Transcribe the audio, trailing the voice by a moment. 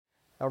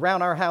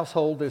Around our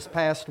household this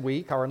past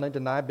week, Linda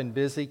and I have been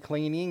busy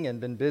cleaning and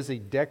been busy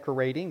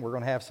decorating. We're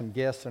going to have some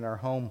guests in our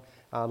home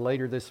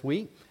later this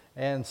week.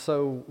 And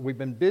so we've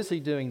been busy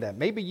doing that.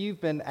 Maybe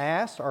you've been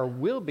asked or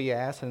will be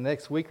asked in the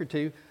next week or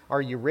two, are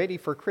you ready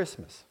for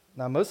Christmas?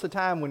 Now, most of the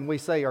time when we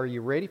say, are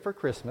you ready for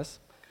Christmas?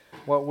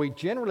 What we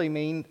generally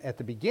mean at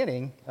the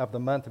beginning of the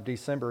month of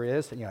December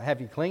is, have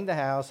you cleaned the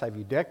house? Have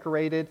you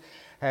decorated?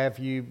 Have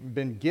you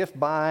been gift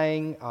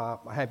buying?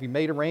 Have you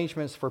made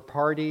arrangements for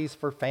parties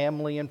for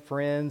family and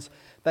friends?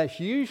 That's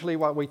usually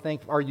what we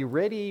think. Are you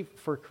ready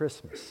for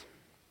Christmas?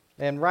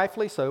 And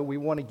rightfully so, we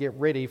want to get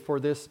ready for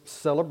this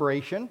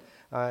celebration,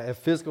 a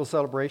physical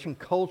celebration,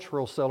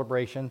 cultural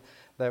celebration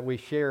that we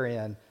share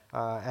in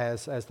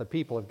as the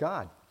people of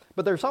God.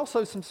 But there's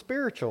also some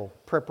spiritual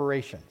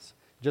preparations,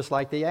 just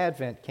like the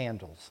Advent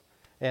candles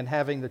and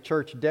having the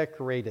church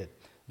decorated,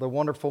 the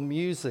wonderful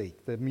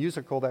music, the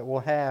musical that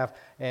we'll have,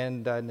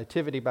 and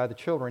Nativity by the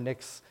children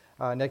next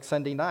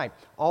Sunday night.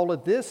 All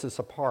of this is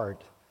a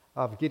part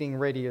of getting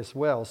ready as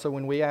well. So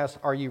when we ask,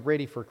 are you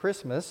ready for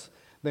Christmas?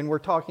 Then we're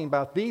talking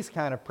about these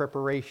kind of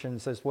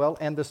preparations as well,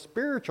 and the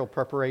spiritual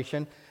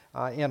preparation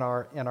in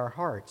our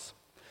hearts.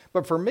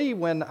 But for me,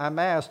 when I'm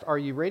asked, are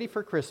you ready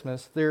for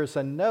Christmas? There's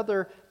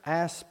another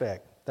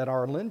aspect that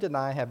our Linda and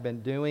I have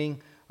been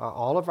doing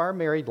all of our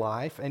married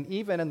life, and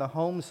even in the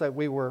homes that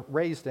we were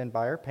raised in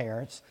by our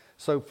parents.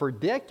 So for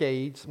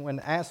decades, when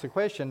asked the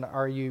question,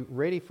 are you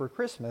ready for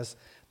Christmas?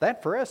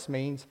 That for us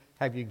means,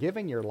 have you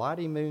given your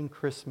Lottie Moon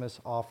Christmas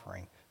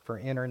offering for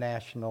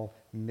international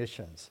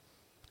missions?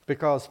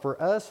 Because for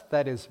us,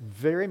 that is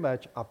very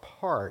much a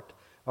part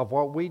of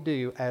what we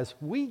do as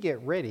we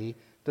get ready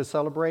to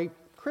celebrate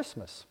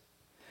Christmas.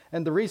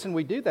 And the reason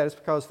we do that is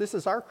because this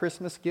is our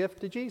Christmas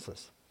gift to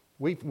Jesus.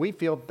 We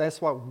feel that's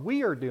what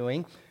we are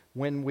doing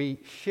when we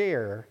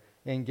share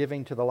in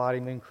giving to the Lottie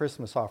Moon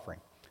Christmas offering.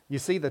 You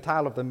see the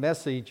title of the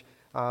message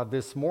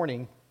this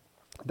morning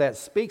that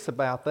speaks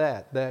about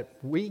that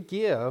we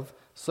give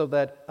so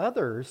that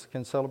others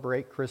can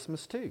celebrate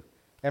Christmas too.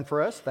 And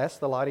for us, that's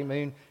the Lottie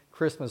Moon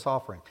Christmas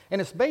offering. And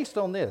it's based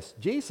on this.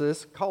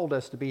 Jesus called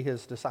us to be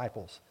his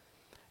disciples.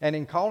 And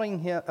in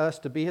calling us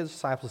to be his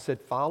disciples, he said,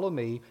 follow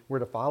me. We're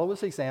to follow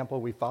his example.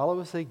 We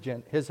follow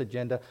his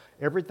agenda,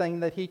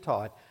 everything that he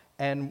taught.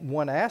 And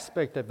one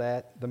aspect of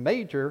that, the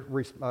major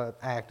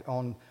act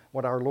on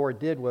what our Lord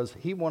did was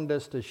he wanted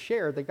us to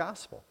share the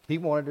gospel. He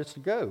wanted us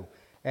to go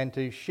and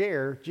to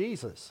share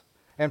Jesus.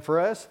 And for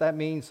us, that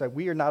means that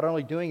we are not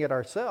only doing it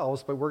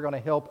ourselves, but we're going to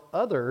help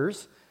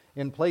others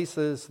in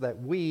places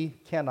that we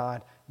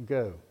cannot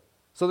go.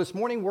 So this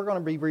morning, we're going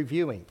to be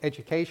reviewing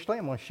educationally.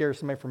 I'm going to share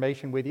some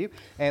information with you.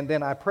 And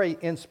then I pray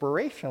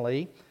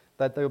inspirationally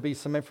that there will be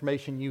some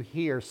information you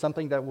hear,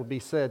 something that will be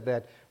said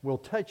that will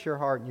touch your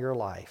heart and your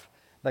life,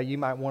 that you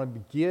might want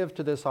to give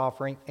to this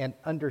offering and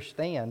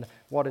understand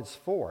what it's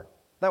for.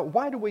 Now,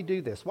 why do we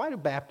do this? Why do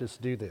Baptists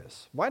do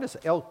this? Why does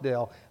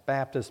Elkdale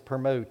Baptist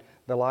promote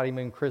the Lottie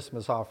Moon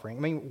Christmas offering? I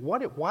mean,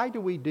 why do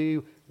we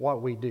do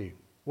what we do?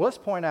 Well, let's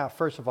point out,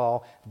 first of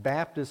all,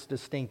 Baptist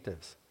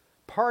distinctives.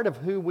 Part of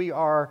who we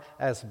are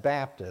as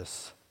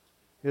Baptists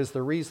is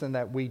the reason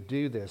that we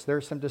do this. There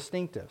are some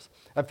distinctives.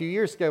 A few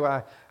years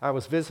ago, I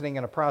was visiting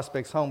in a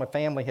prospect's home. A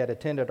family had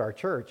attended our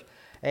church,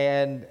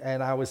 and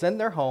I was in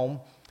their home,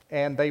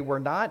 and they were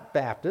not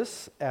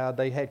Baptists.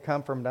 They had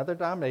come from another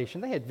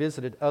denomination. They had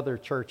visited other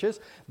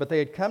churches, but they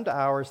had come to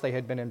ours. They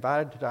had been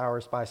invited to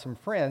ours by some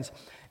friends.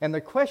 And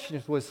the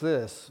question was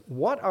this: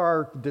 what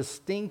are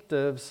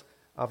distinctives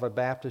of a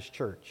Baptist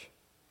church?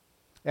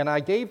 And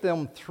I gave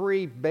them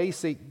three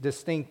basic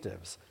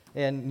distinctives.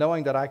 And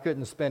knowing that I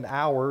couldn't spend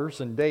hours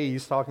and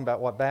days talking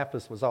about what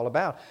Baptist was all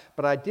about,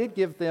 but I did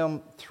give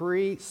them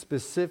three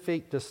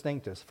specific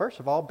distinctives. First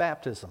of all,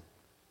 baptism.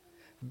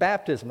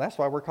 Baptism, that's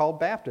why we're called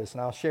Baptists,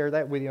 and I'll share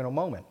that with you in a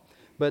moment.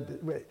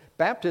 But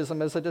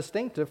baptism is a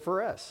distinctive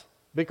for us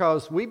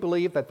because we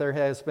believe that there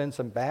has been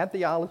some bad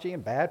theology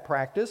and bad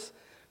practice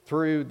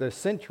through the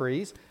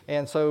centuries,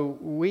 and so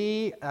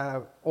we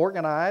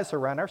organize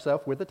around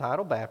ourselves with the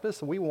title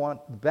Baptist, and we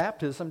want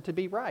baptism to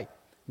be right.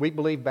 We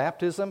believe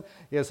baptism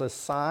is a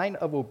sign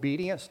of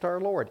obedience to our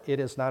Lord. It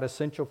is not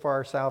essential for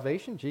our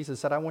salvation. Jesus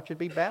said, I want you to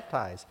be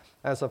baptized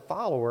as a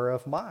follower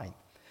of mine.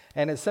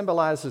 And it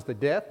symbolizes the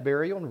death,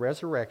 burial, and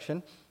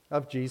resurrection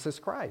of Jesus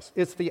Christ.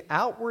 It's the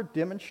outward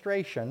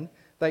demonstration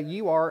that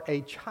you are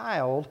a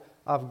child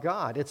of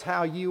God. It's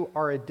how you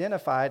are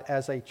identified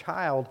as a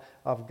child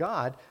of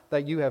God,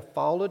 that you have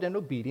followed in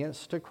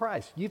obedience to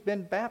Christ. You've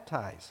been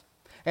baptized.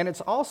 And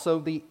it's also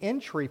the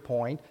entry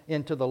point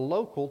into the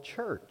local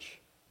church.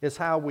 It's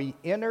how we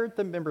entered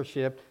the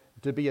membership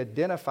to be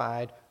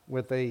identified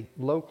with a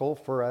local,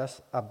 for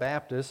us, a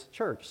Baptist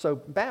church. So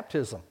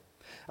baptism.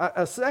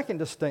 A second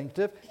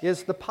distinctive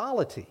is the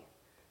polity.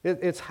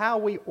 It's how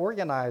we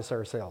organize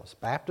ourselves,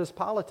 Baptist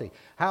polity,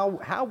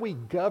 how we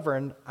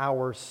govern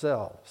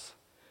ourselves.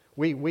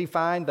 We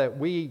find that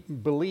we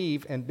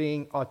believe in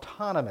being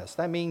autonomous.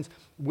 That means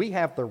we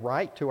have the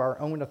right to our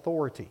own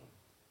authority.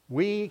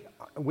 We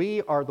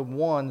are the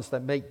ones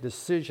that make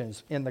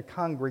decisions in the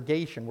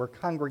congregation. We're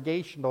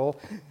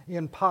congregational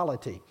in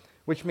polity,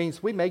 which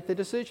means we make the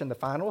decision. The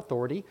final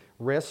authority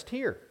rests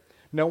here.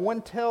 No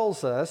one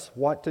tells us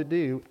what to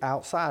do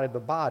outside of the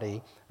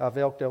body of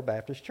Elkdale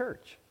Baptist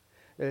Church.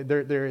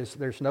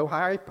 There's no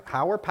higher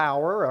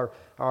power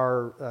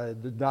or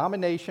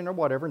denomination or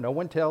whatever. No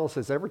one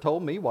has ever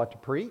told me what to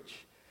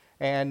preach.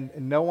 And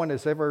no one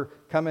has ever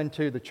come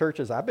into the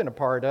churches I've been a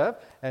part of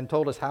and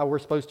told us how we're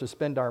supposed to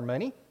spend our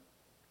money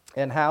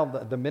and how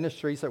the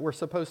ministries that we're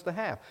supposed to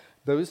have.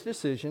 Those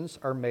decisions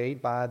are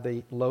made by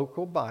the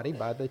local body,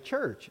 by the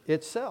church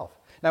itself.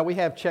 Now, we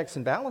have checks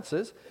and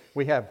balances.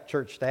 We have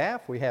church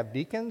staff, we have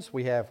deacons,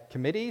 we have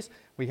committees,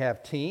 we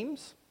have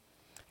teams,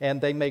 and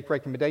they make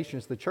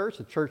recommendations to the church.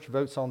 The church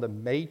votes on the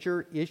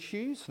major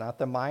issues, not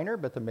the minor,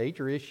 but the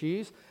major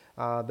issues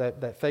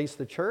that face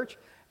the church,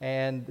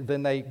 and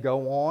then they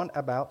go on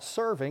about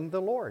serving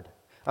the Lord.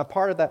 A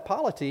part of that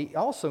polity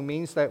also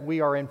means that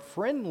we are in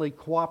friendly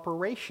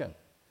cooperation.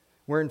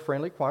 We're in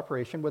friendly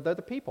cooperation with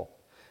other people.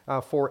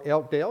 For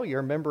Elkdale,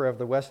 you're a member of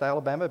the West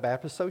Alabama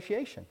Baptist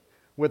Association.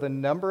 With a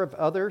number of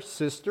other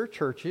sister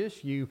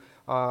churches, you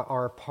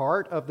are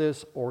part of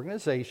this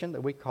organization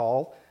that we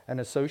call an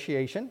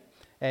association.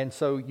 And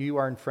so you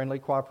are in friendly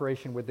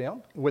cooperation with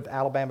them, with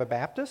Alabama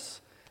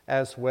Baptists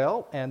as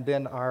well, and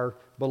then our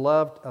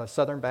beloved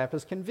Southern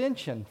Baptist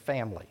Convention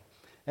family.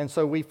 And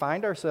so we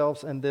find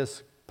ourselves in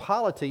this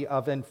polity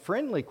of in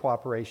friendly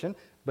cooperation,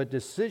 but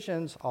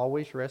decisions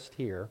always rest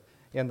here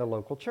in the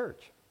local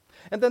church.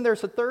 And then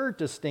there's a third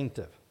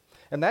distinctive,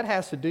 and that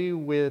has to do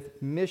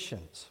with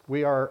missions.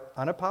 We are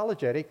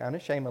unapologetic,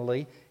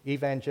 unashamedly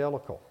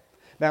evangelical.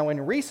 Now,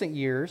 in recent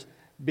years,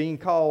 being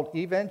called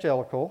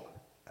evangelical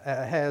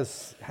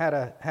has had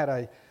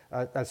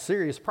a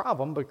serious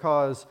problem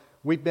because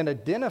we've been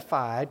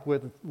identified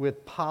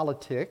with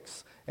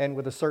politics and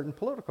with a certain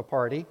political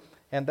party,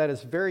 and that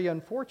is very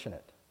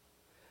unfortunate.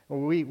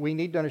 We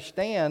need to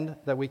understand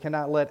that we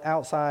cannot let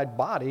outside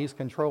bodies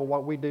control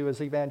what we do as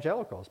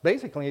evangelicals.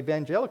 Basically,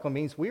 evangelical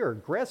means we are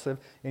aggressive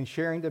in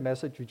sharing the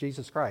message of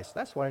Jesus Christ.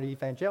 That's what an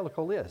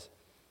evangelical is.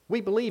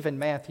 We believe in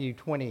Matthew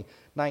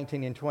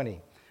 20:19 and 20,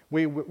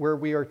 where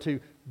we are to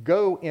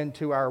go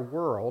into our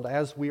world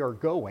as we are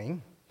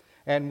going,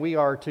 and we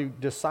are to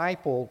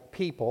disciple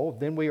people,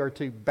 then we are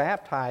to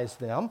baptize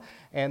them,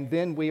 and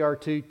then we are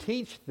to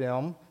teach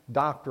them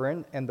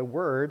doctrine and the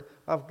Word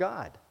of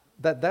God.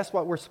 That's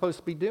what we're supposed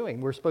to be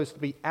doing. We're supposed to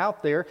be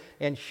out there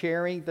and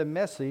sharing the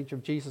message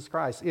of Jesus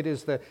Christ. It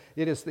is the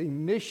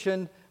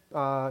mission,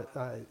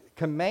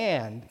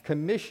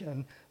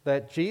 commission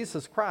that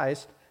Jesus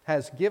Christ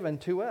has given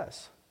to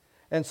us.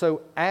 And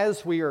so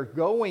as we are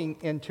going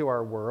into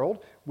our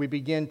world, we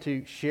begin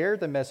to share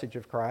the message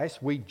of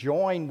Christ. We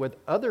join with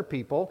other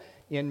people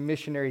in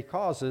missionary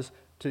causes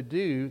to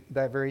do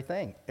that very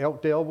thing.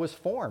 Elkdale was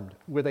formed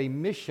with a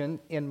mission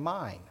in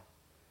mind,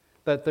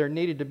 that there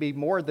needed to be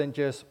more than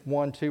just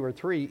 1, 2, or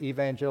 3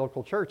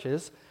 evangelical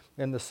churches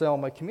in the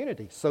Selma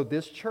community. So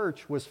this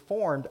church was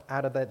formed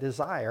out of that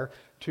desire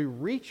to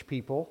reach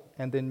people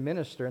and then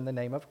minister in the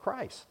name of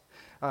Christ.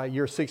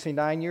 You're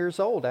 69 years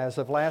old as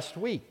of last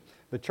week.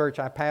 The church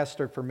I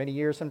pastored for many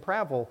years in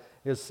Prattville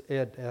is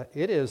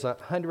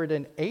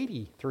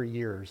 183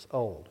 years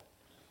old.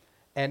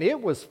 And it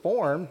was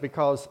formed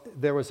because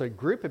there was a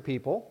group of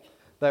people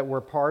that were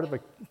part of a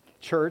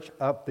church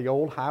up the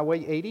old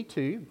Highway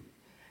 82,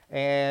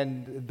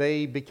 and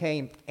they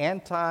became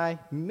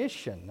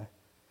anti-mission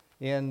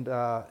in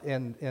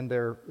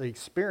their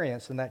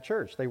experience in that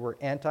church. They were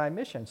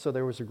anti-mission. So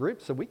there was a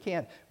group, so we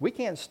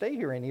can't stay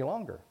here any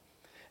longer.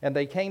 And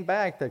they came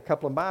back a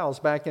couple of miles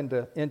back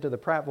into the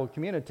Prattville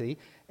community,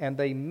 and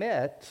they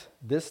met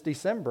this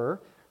December,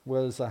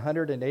 was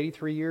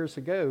 183 years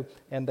ago,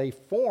 and they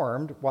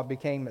formed what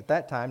became at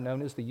that time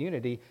known as the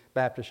Unity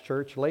Baptist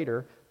Church,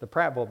 later the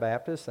Prattville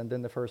Baptist, and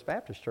then the First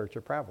Baptist Church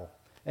of Prattville.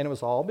 And it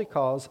was all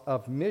because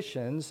of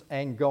missions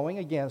and going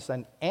against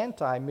an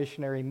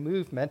anti-missionary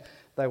movement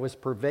that was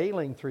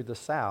prevailing through the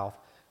South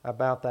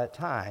about that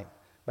time,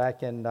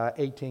 back in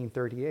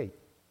 1838.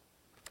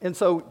 And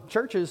so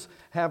churches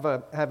have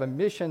a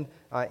mission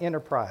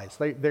enterprise.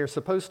 They're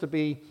supposed to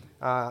be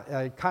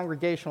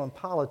congregational in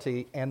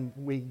polity, and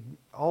we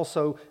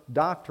also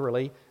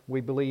doctrinally, we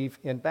believe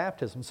in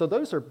baptism. So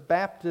those are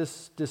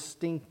Baptist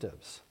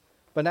distinctives.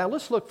 But now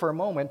let's look for a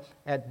moment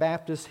at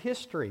Baptist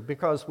history,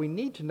 because we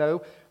need to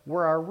know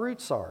where our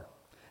roots are.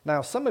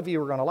 Now, some of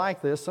you are going to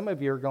like this. Some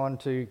of you are going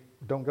to,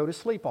 don't go to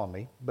sleep on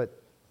me,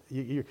 but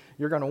you're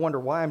going to wonder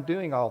why I'm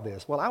doing all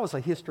this. Well, I was a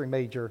history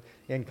major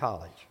in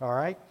college, all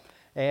right?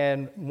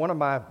 And one of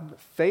my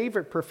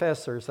favorite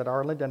professors that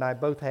Arlinda and I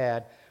both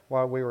had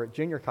while we were at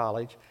junior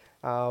college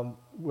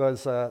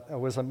was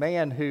a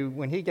man who,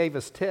 when he gave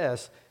us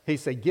tests, he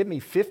said, give me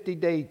 50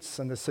 dates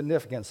and the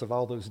significance of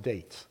all those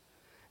dates.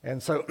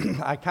 And so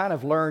I kind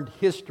of learned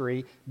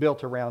history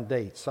built around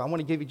dates. So I want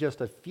to give you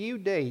just a few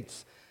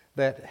dates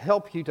that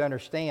help you to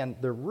understand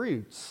the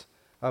roots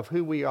of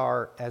who we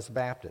are as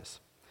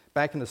Baptists.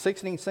 Back in the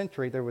 16th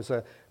century, there was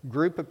a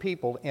group of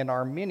people in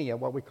Armenia,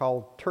 what we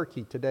call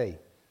Turkey today.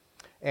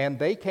 And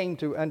they came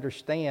to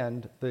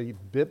understand the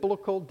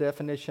biblical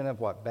definition of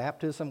what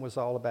baptism was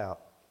all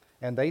about.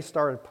 And they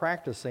started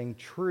practicing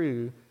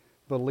true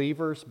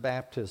believer's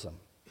baptism.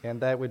 And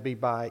that would be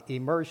by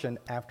immersion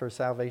after a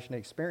salvation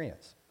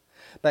experience.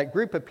 That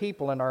group of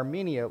people in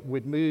Armenia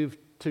would move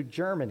to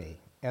Germany,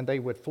 and they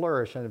would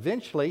flourish. And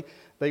eventually,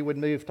 they would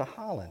move to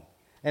Holland.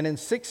 And in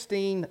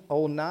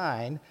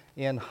 1609,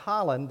 in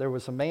Holland, there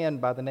was a man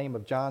by the name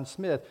of John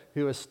Smith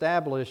who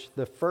established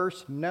the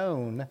first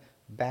known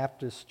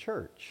Baptist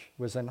church,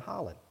 was in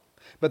Holland.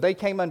 But they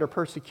came under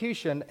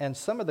persecution, and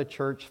some of the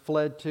church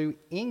fled to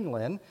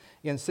England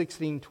in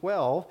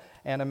 1612,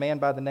 and a man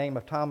by the name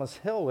of Thomas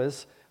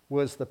Helwys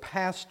was the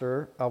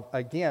pastor of,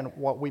 again,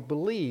 what we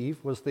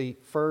believe was the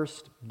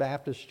first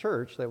Baptist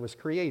church that was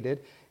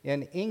created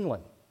in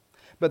England.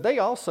 But they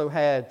also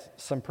had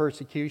some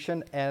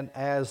persecution, and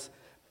as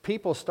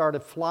people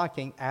started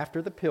flocking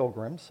after the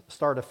pilgrims,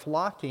 started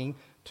flocking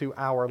to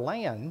our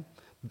land,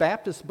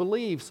 Baptist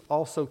beliefs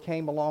also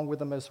came along with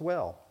them as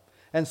well.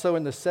 And so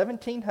in the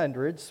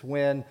 1700s,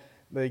 when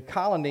the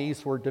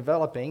colonies were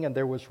developing and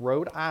there was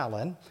Rhode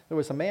Island, there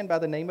was a man by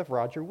the name of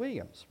Roger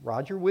Williams.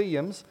 Roger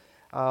Williams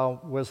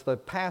was the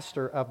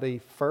pastor of the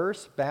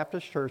first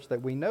Baptist church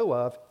that we know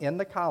of in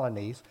the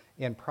colonies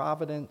in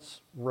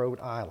Providence, Rhode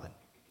Island.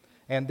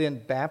 And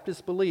then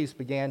Baptist beliefs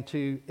began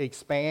to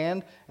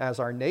expand. As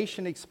our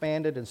nation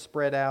expanded and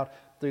spread out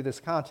through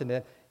this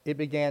continent, it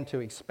began to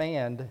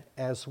expand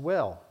as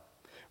well.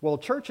 Well,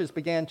 churches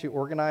began to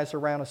organize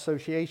around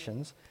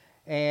associations,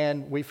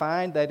 and we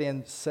find that in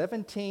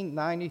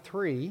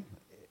 1793,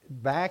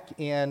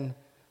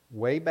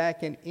 way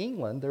back in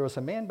England, there was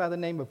a man by the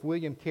name of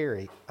William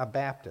Carey, a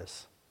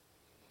Baptist,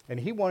 and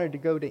he wanted to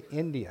go to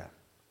India,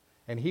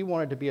 and he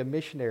wanted to be a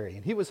missionary,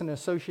 and he was in an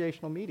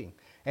associational meeting.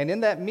 And in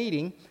that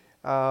meeting,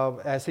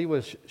 as he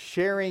was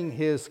sharing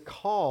his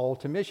call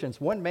to missions,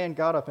 one man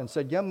got up and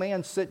said, "Young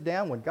man, sit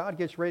down. When God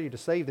gets ready to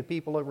save the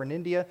people over in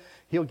India,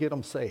 he'll get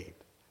them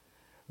saved."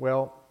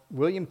 Well,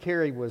 William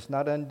Carey was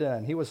not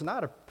undone. He was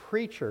not a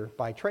preacher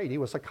by trade. He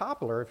was a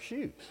cobbler of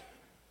shoes.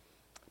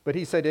 But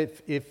he said,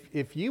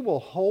 if you will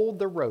hold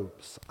the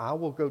ropes, I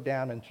will go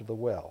down into the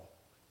well.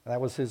 And that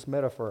was his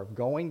metaphor of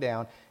going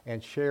down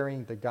and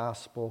sharing the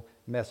gospel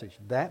message.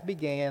 That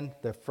began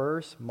the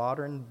first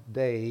modern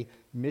day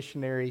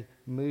missionary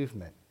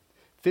movement.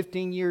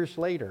 15 years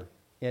later,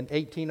 in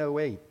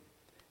 1808,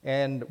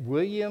 and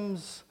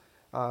Williams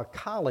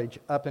College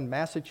up in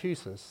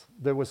Massachusetts,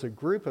 there was a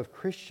group of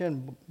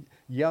Christian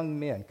young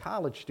men,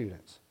 college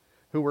students,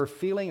 who were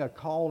feeling a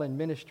call in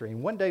ministry.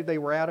 And one day they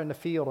were out in the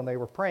field and they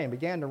were praying. It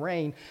began to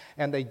rain,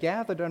 and they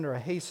gathered under a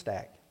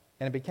haystack,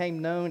 and it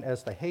became known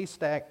as the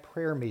Haystack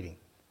Prayer Meeting.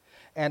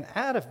 And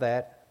out of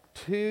that,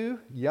 two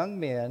young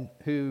men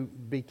who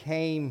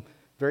became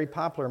very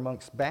popular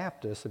amongst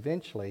Baptists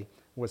eventually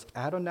was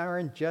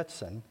Adoniram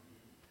Judson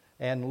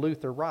and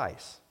Luther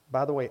Rice.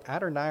 By the way,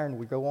 Adoniram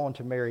would go on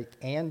to marry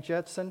Ann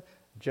Judson.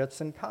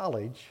 Judson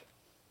College,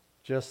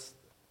 just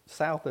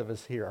south of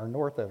us here, or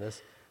north of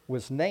us,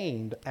 was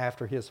named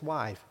after his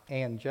wife,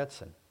 Ann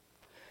Judson.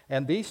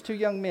 And these two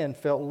young men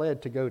felt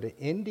led to go to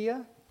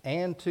India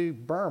and to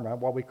Burma,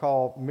 what we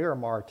call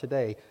Myanmar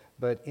today,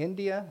 but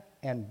India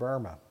and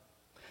Burma.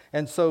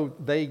 And so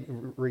they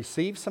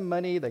received some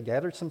money, they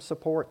gathered some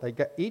support,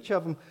 each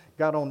of them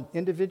got on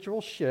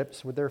individual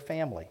ships with their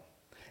family.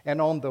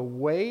 And on the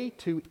way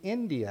to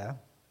India,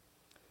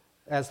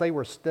 as they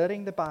were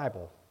studying the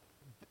Bible,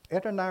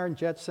 Adoniram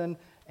Judson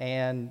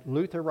and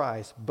Luther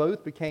Rice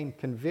both became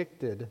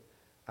convicted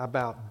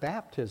about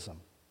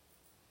baptism.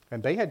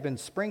 And they had been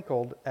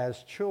sprinkled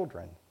as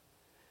children.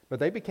 But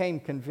they became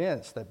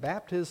convinced that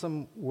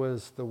baptism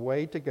was the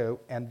way to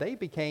go, and they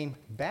became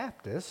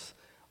Baptists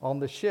on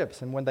the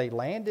ships. And when they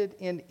landed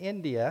in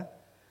India,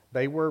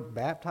 they were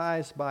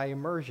baptized by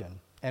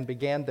immersion and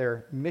began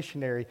their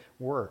missionary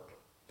work.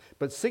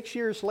 But 6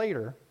 years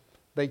later,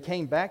 they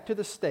came back to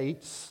the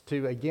States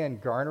to again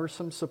garner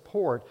some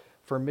support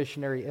for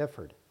missionary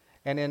effort.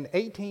 And in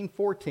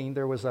 1814,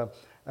 there was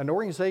an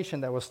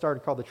organization that was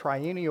started called the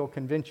Triennial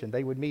Convention.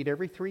 They would meet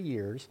every 3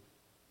 years.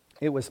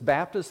 It was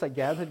Baptists that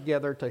gathered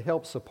together to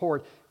help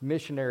support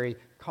missionary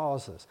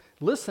causes.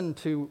 Listen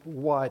to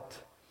what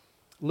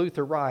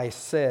Luther Rice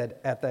said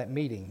at that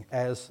meeting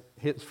as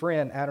his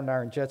friend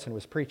Adoniram Judson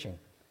was preaching.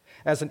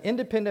 As an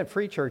independent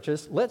free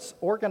churches, let's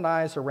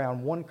organize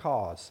around one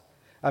cause.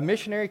 A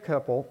missionary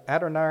couple,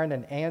 Adoniram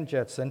and Ann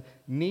Judson,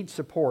 need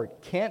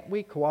support. Can't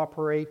we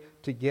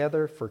cooperate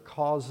together for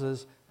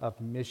causes of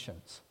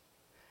missions?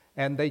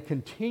 And they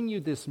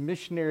continued this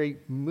missionary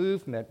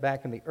movement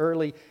back in the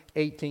early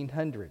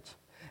 1800s.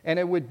 And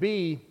it would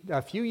be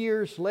a few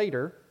years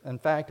later, in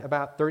fact,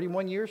 about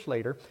 31 years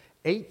later,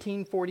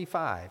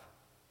 1845,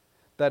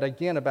 that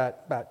again,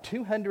 about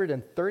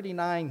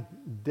 239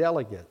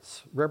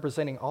 delegates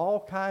representing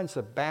all kinds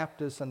of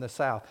Baptists in the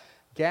South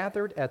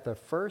gathered at the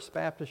First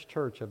Baptist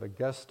Church of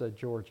Augusta,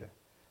 Georgia.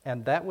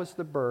 And that was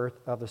the birth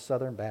of the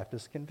Southern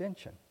Baptist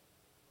Convention.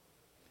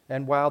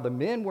 And while the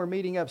men were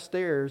meeting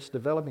upstairs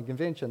developing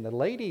convention, the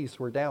ladies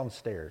were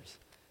downstairs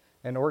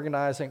and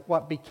organizing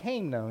what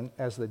became known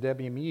as the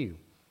WMU.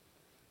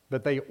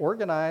 But they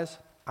organized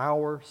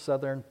our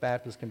Southern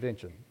Baptist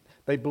Convention.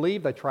 They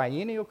believed the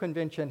triennial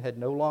convention had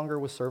no longer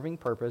was serving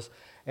purpose,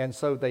 and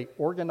so they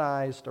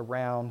organized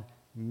around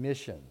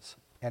missions.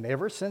 And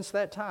ever since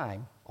that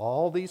time,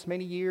 all these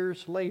many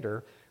years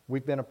later,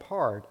 we've been a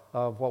part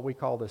of what we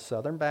call the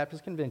Southern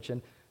Baptist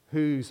Convention,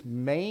 whose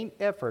main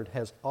effort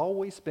has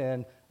always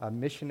been a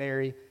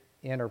missionary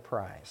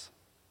enterprise.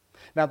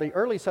 Now, the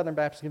early Southern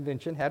Baptist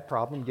Convention had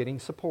problem getting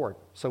support.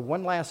 So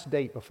one last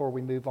date before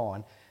we move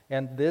on,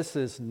 and this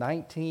is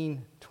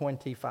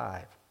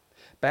 1925.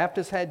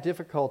 Baptists had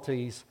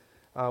difficulties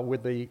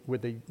with the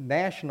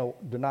national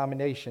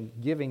denomination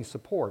giving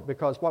support,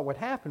 because what would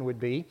happen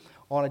would be,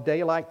 on a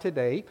day like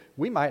today,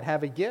 we might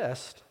have a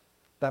guest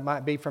that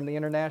might be from the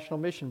International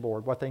Mission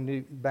Board, what they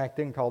knew back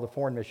then called the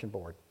Foreign Mission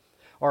Board,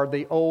 or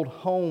the Old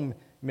Home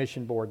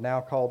Mission Board,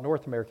 now called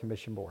North American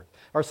Mission Board,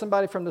 or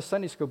somebody from the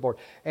Sunday School Board.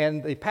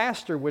 And the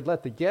pastor would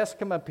let the guest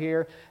come up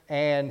here,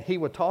 and he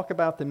would talk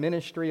about the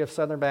ministry of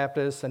Southern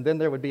Baptists, and then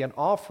there would be an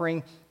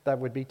offering that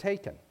would be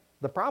taken.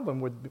 The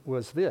problem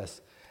was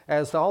this.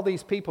 As all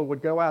these people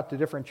would go out to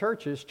different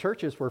churches,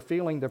 churches were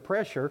feeling the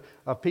pressure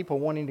of people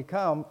wanting to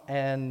come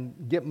and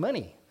get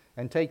money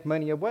and take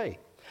money away.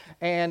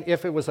 And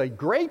if it was a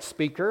great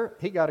speaker,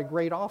 he got a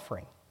great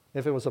offering.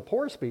 If it was a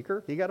poor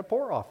speaker, he got a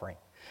poor offering.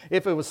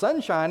 If it was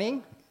sun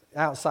shining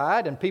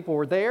outside and people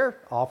were there,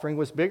 offering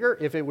was bigger.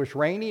 If it was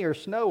rainy or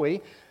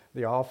snowy,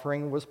 the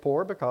offering was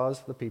poor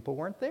because the people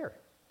weren't there.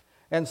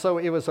 And so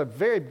it was a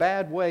very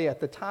bad way at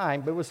the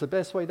time, but it was the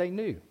best way they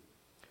knew.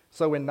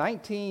 So in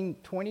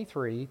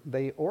 1923,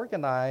 they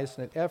organized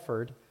an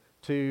effort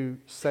to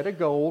set a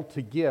goal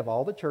to give,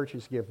 all the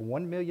churches give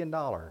 $1 million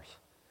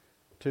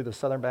to the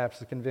Southern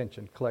Baptist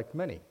Convention, collect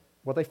money.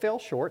 Well, they fell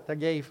short. They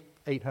gave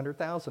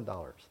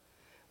 $800,000.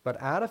 But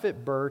out of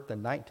it birthed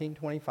in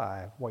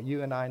 1925 what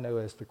you and I know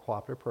as the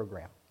cooperative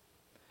program.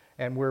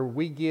 And where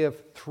we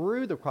give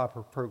through the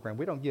cooperative program,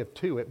 we don't give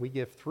to it, we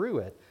give through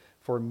it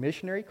for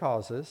missionary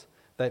causes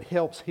that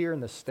helps here in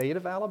the state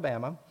of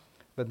Alabama,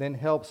 but then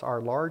helps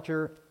our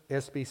larger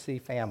SBC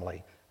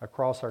family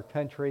across our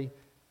country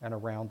and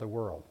around the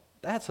world.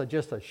 That's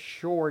just a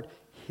short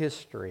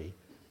history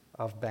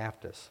of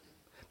Baptists.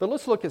 But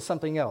let's look at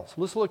something else.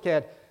 Let's look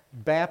at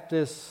a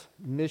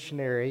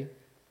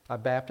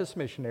Baptist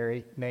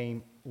missionary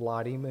named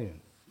Lottie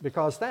Moon,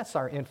 because that's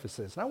our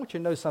emphasis. And I want you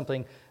to know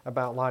something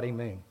about Lottie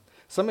Moon.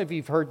 Some of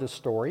you have heard the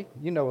story.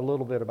 You know a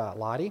little bit about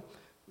Lottie.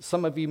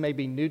 Some of you may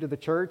be new to the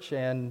church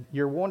and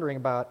you're wondering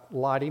about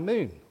Lottie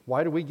Moon.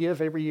 Why do we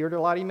give every year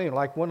to Lottie Moon?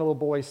 Like one little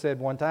boy said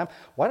one time,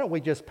 why don't we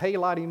just pay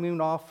Lottie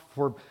Moon off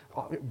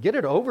get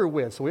it over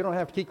with so we don't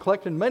have to keep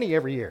collecting money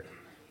every year?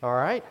 All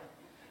right?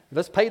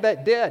 Let's pay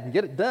that debt and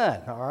get it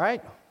done. All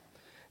right?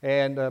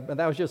 And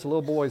that was just a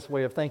little boy's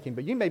way of thinking.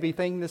 But you may be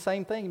thinking the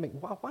same thing.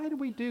 Why do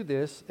we do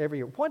this every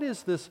year? What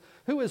is this?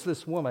 Who is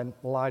this woman,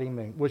 Lottie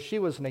Moon? Well, she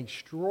was an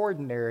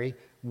extraordinary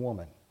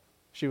woman.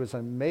 She was an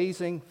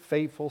amazing,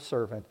 faithful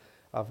servant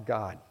of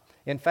God.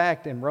 In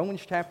fact, in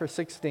Romans chapter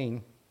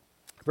 16,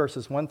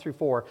 verses 1 through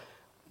 4,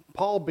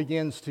 Paul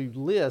begins to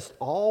list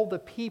all the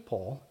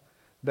people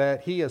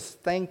that he is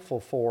thankful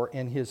for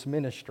in his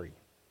ministry.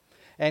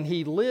 And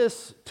he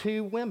lists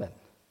two women.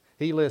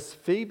 He lists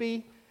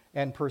Phoebe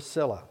and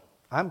Priscilla.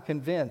 I'm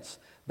convinced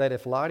that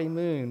if Lottie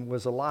Moon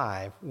was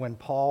alive when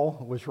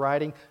Paul was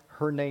writing,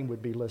 her name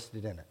would be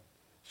listed in it.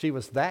 She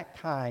was that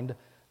kind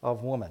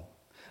of woman.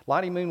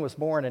 Lottie Moon was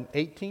born in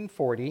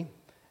 1840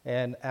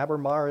 in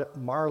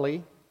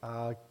Albemarle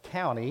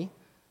County,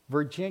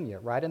 Virginia,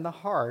 right in the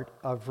heart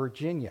of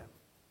Virginia.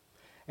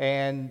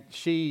 And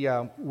she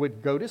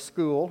would go to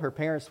school. Her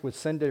parents would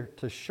send her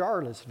to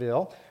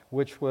Charlottesville,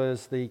 which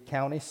was the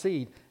county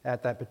seat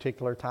at that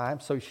particular time.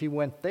 So she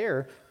went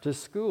there to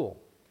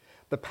school.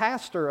 The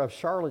pastor of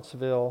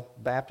Charlottesville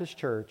Baptist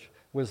Church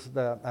was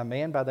a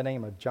man by the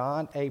name of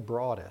John A.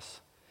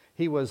 Broadus.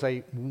 He was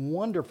a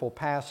wonderful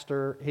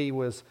pastor. He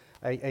was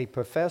a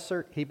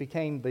professor. He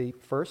became the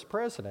first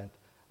president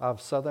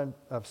of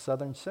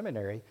Southern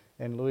Seminary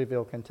in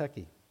Louisville,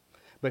 Kentucky.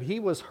 But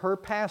he was her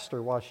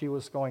pastor while she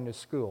was going to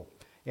school.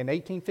 In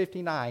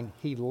 1859,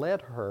 he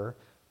led her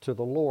to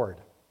the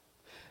Lord.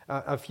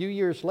 A few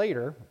years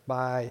later,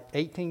 by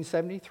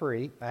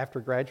 1873, after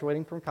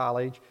graduating from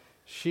college,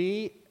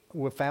 she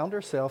found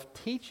herself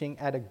teaching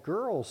at a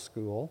girls'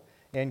 school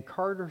in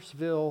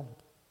Cartersville,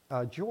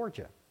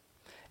 Georgia.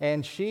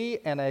 And she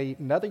and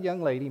another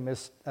young lady,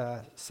 Miss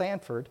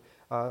Stafford,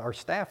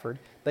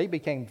 they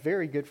became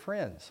very good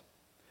friends.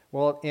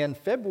 Well, in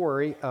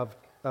February of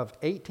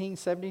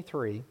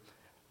 1873,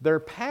 their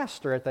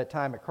pastor at that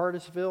time at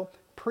Cartersville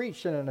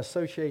preached in an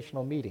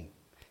associational meeting.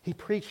 He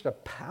preached a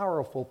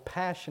powerful,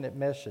 passionate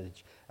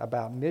message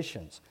about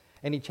missions.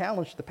 And he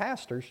challenged the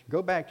pastors,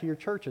 go back to your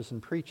churches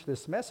and preach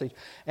this message.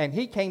 And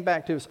he came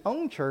back to his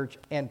own church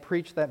and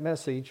preached that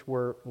message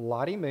where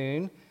Lottie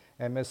Moon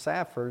and Miss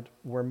Stafford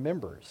were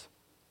members.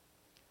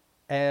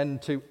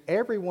 And to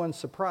everyone's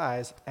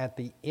surprise, at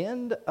the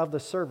end of the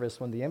service,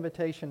 when the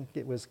invitation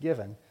was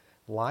given,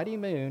 Lottie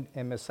Moon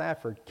and Miss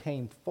Safford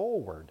came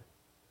forward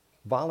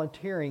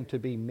volunteering to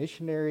be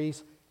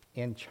missionaries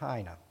in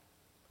China.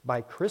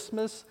 By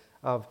Christmas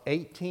of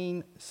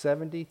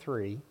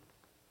 1873,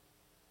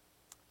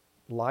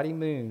 Lottie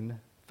Moon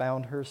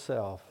found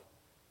herself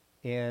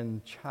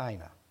in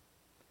China.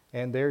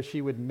 And there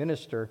she would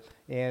minister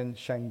in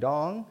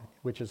Shandong,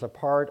 which is a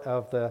part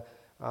of the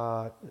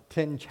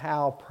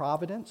Tinchao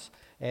province,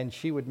 and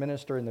she would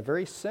minister in the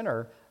very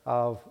center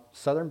of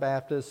Southern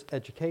Baptist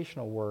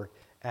educational work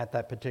at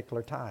that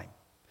particular time.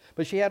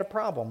 But she had a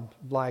problem,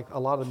 like a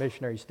lot of the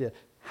missionaries did,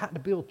 how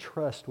to build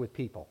trust with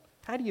people.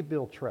 How do you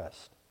build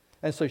trust?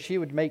 And so she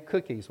would make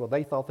cookies. Well,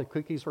 they thought the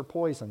cookies were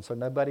poison, so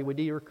nobody would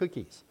eat her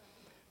cookies.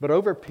 But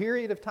over a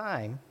period of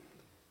time,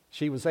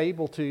 she was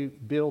able to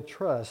build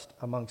trust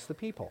amongst the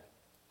people.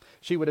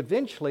 She would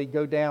eventually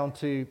go down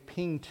to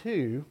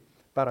Pingtu,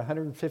 about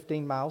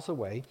 115 miles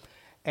away,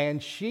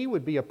 and she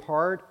would be a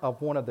part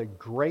of one of the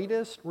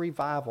greatest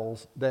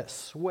revivals that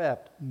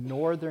swept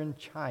northern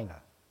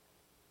China.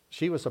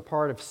 She was a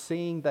part of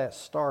seeing that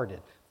started.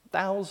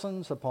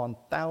 Thousands upon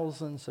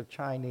thousands of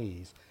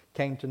Chinese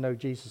came to know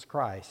Jesus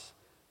Christ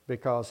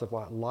because of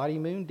what Lottie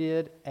Moon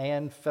did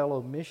and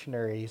fellow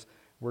missionaries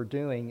were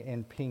doing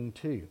in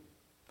Pingtu.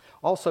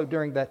 Also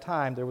during that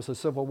time, there was a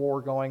civil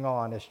war going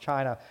on as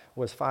China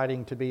was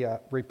fighting to be a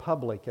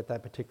republic at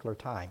that particular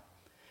time.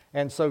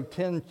 And so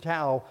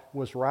Tinchao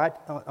was right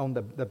on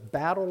the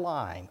battle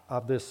line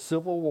of this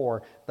civil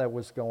war that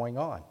was going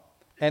on.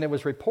 And it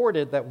was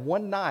reported that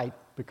one night,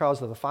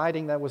 because of the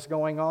fighting that was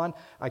going on,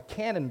 a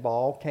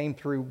cannonball came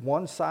through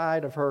one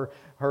side of her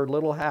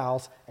little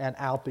house and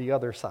out the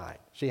other side.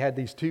 She had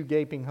these two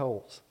gaping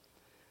holes.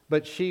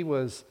 But she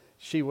was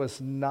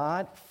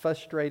not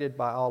frustrated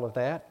by all of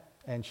that,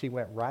 and she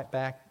went right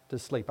back to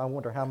sleep. I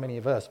wonder how many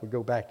of us would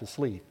go back to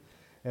sleep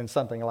in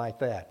something like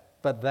that.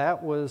 But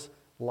that was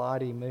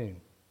Lottie Moon.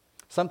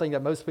 Something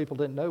that most people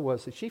didn't know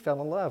was that she fell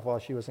in love while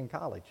she was in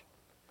college.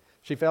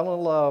 She fell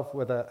in love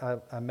with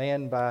a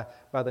man by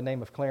the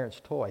name of Clarence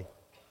Toy.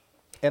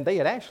 And they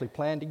had actually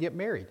planned to get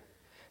married.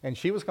 And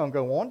she was going to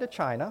go on to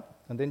China,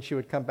 and then she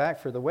would come back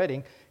for the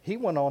wedding. He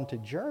went on to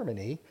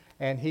Germany,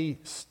 and he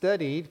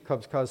studied,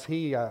 because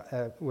he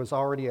was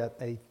already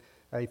a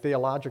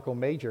theological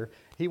major.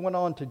 He went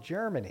on to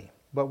Germany.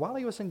 But while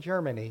he was in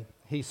Germany,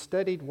 he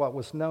studied what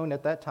was known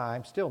at that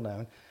time, still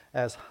known,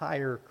 as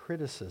higher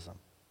criticism.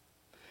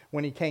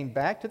 When he came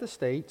back to the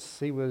States,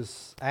 he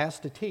was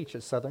asked to teach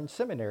at Southern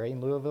Seminary in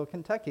Louisville,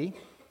 Kentucky.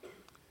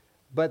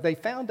 But they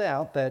found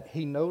out that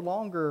he no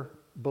longer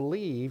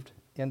believed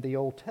in the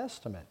Old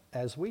Testament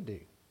as we do.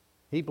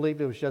 He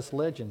believed it was just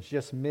legends,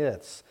 just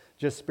myths,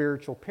 just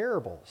spiritual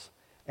parables.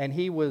 And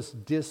he was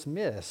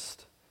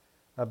dismissed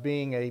of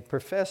being a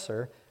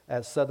professor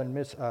at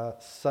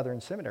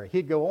Southern Seminary.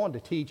 He'd go on to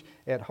teach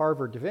at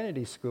Harvard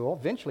Divinity School.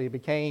 Eventually he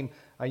became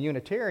a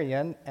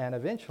Unitarian, and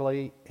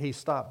eventually he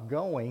stopped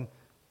going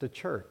to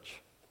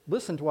church.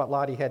 Listen to what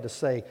Lottie had to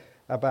say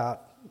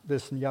about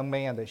this young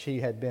man that she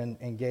had been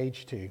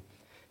engaged to.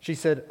 She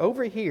said,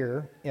 "Over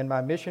here in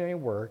my missionary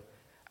work,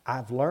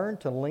 I've learned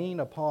to lean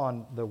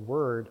upon the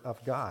Word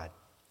of God.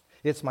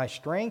 It's my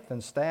strength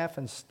and staff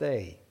and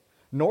stay.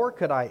 Nor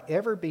could I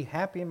ever be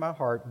happy in my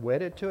heart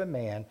wedded to a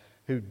man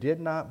who did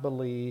not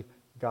believe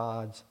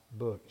God's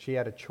book." She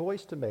had a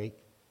choice to make,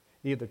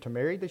 either to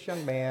marry this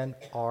young man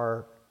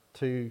or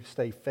to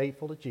stay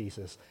faithful to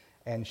Jesus,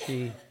 and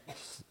she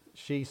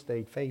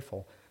stayed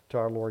faithful to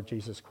our Lord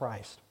Jesus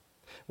Christ.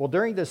 Well,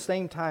 during this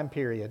same time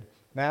period,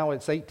 now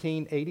it's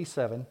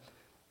 1887,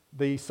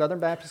 the Southern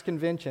Baptist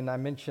Convention, I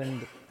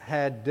mentioned,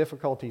 had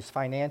difficulties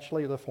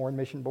financially. The Foreign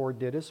Mission Board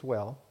did as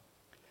well.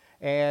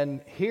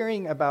 And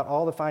hearing about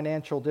all the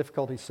financial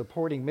difficulties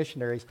supporting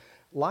missionaries,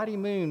 Lottie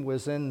Moon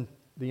was in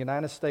the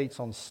United States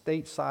on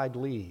stateside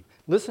leave.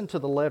 Listen to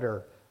the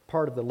letter,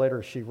 part of the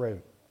letter she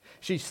wrote.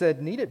 She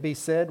said, "Need it be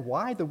said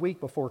why the week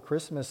before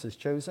Christmas is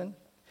chosen?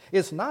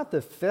 Is not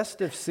the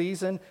festive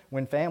season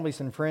when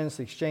families and friends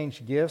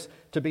exchange gifts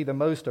to be the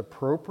most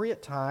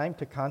appropriate time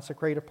to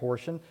consecrate a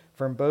portion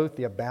from both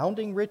the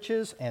abounding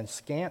riches and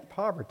scant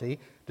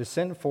poverty to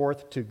send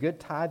forth to good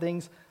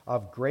tidings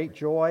of great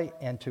joy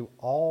and to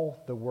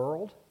all the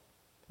world?"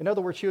 In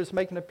other words, she was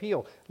making an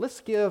appeal.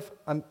 Let's give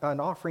an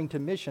offering to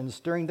missions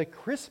during the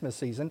Christmas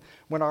season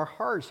when our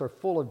hearts are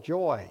full of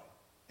joy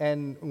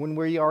and when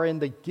we are in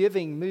the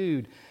giving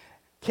mood.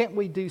 Can't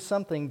we do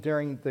something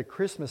during the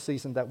Christmas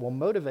season that will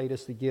motivate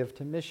us to give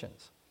to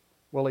missions?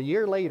 Well, a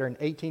year later, in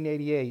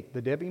 1888,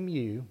 the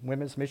WMU,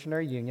 Women's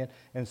Missionary Union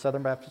in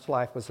Southern Baptist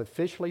Life, was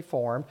officially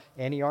formed.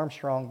 Annie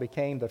Armstrong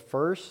became the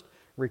first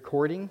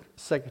recording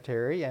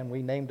secretary, and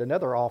we named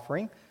another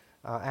offering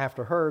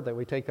after her that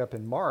we take up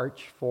in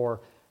March for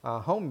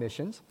home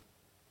missions.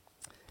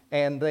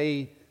 And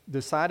they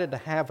decided to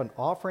have an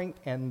offering,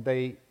 and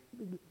they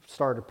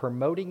started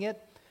promoting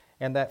it.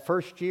 And that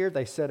first year,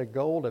 they set a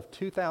goal of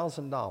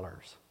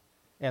 $2,000,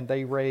 and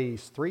they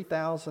raised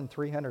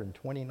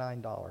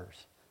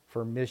 $3,329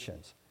 for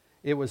missions.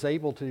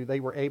 they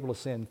were able to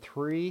send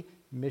 3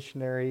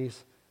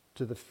 missionaries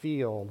to the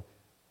field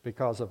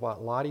because of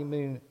what Lottie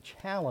Moon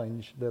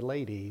challenged the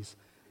ladies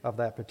of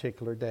that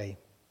particular day.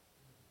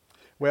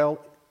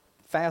 Well,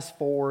 fast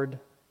forward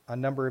a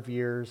number of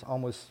years,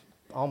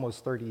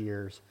 almost 30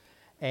 years,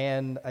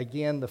 and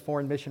again, the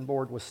Foreign Mission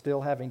Board was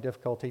still having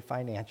difficulty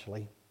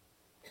financially.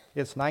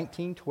 It's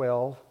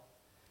 1912,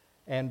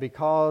 and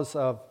because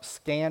of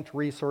scant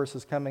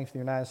resources coming from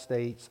the United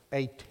States,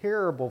 a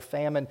terrible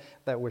famine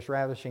that was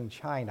ravaging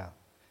China,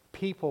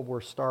 people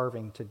were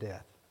starving to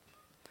death.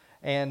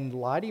 And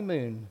Lottie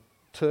Moon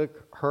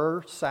took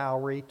her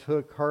salary,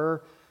 took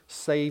her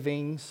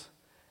savings,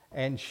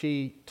 and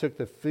she took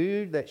the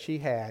food that she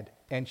had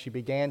and she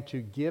began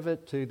to give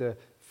it to the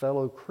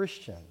fellow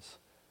Christians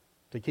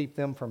to keep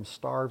them from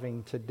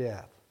starving to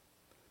death.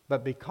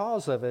 But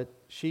because of it,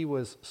 she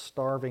was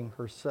starving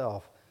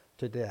herself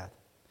to death.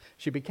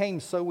 She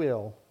became so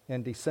ill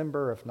in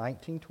December of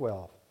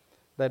 1912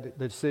 that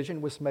the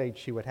decision was made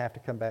she would have to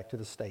come back to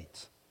the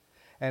States.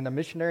 And a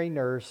missionary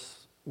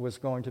nurse was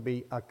going to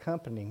be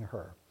accompanying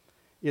her.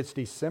 It's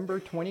December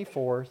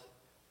 24th,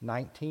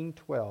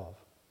 1912.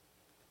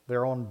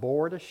 They're on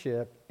board a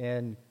ship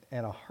in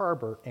a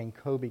harbor in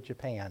Kobe,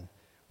 Japan.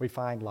 We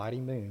find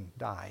Lottie Moon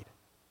died.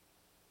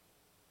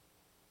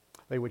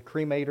 They would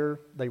cremate her.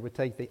 They would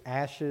take the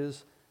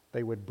ashes.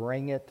 They would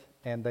bring it,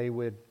 and they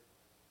would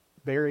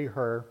bury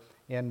her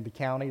in the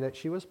county that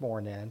she was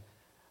born in,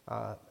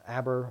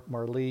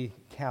 Abermarleigh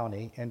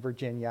County in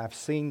Virginia. I've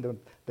seen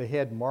the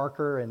head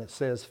marker, and it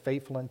says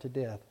faithful unto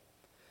death.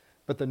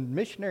 But the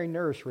missionary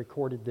nurse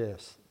recorded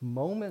this.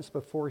 Moments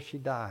before she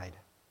died,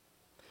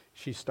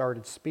 she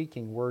started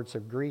speaking words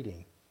of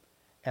greeting.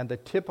 And the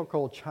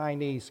typical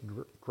Chinese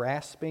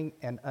grasping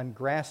and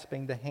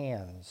ungrasping the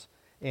hands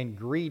in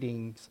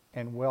greetings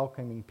and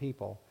welcoming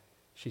people,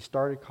 she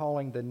started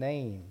calling the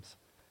names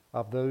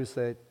of those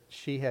that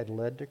she had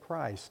led to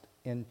Christ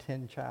in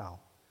Tinchao,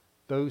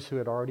 those who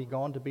had already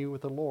gone to be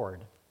with the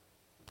Lord.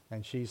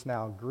 And she's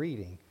now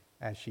greeting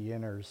as she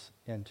enters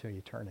into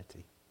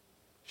eternity.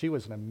 She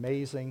was an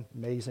amazing,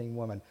 amazing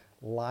woman,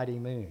 Lottie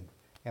Moon.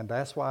 And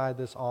that's why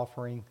this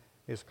offering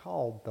is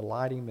called the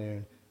Lottie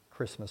Moon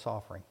Christmas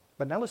Offering.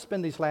 But now let's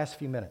spend these last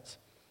few minutes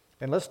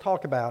and let's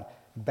talk about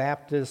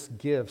Baptist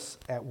gifts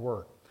at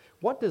work.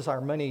 What does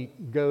our money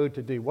go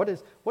to do? What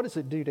does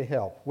it do to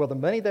help? Well, the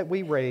money that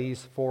we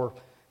raise for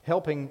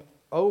helping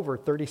over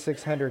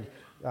 3,600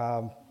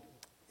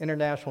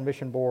 International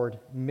Mission Board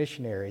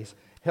missionaries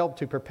help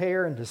to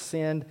prepare and to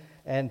send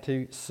and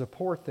to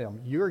support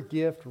them. Your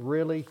gift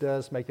really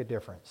does make a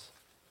difference.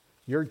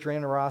 Your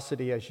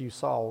generosity, as you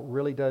saw,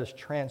 really does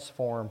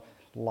transform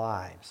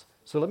lives.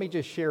 So let me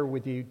just share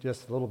with you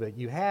just a little bit.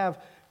 You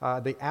have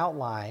the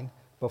outline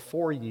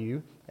before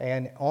you,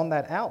 and on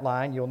that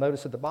outline, you'll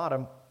notice at the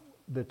bottom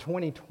the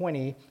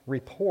 2020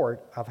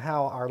 report of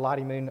how our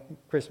Lottie Moon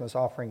Christmas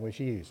offering was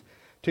used.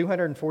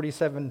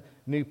 247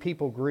 new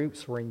people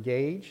groups were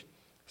engaged.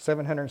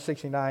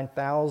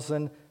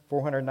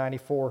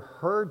 769,494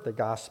 heard the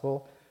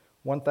gospel.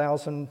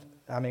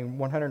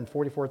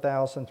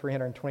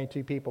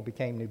 144,322 people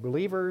became new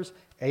believers.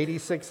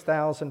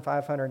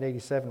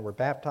 86,587 were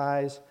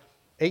baptized.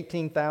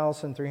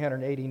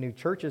 18,380 new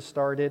churches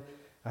started.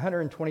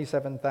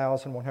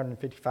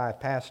 127,155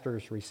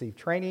 pastors received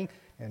training,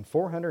 and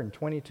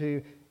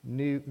 422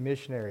 new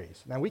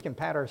missionaries. Now, we can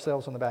pat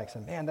ourselves on the back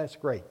and say, man, that's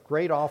great.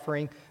 Great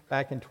offering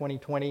back in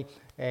 2020,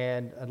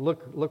 and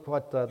look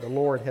what the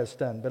Lord has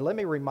done. But let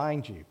me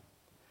remind you,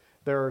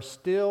 there are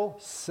still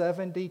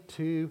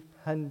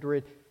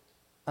 7,200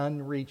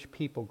 unreached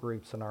people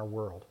groups in our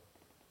world.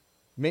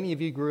 Many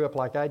of you grew up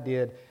like I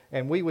did,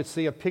 and we would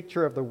see a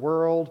picture of the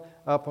world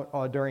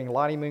up during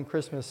Lottie Moon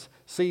Christmas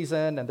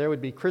season, and there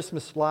would be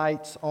Christmas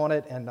lights on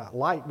it, and the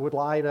light would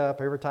light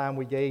up every time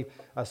we gave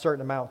a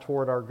certain amount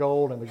toward our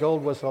gold, and the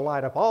gold was to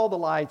light up all the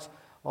lights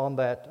on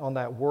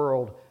that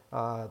world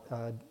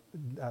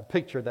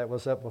picture that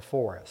was up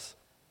before us.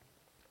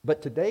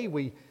 But today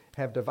we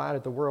have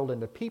divided the world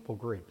into people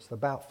groups,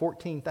 about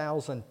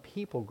 14,000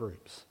 people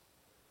groups.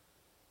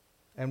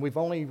 And we've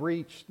only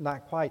reached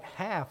not quite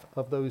half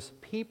of those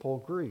people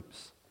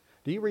groups.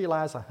 Do you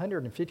realize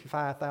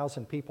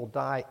 155,000 people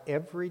die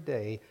every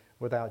day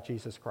without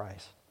Jesus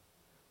Christ?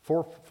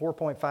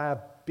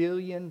 4.5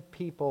 billion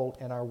people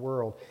in our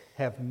world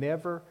have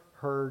never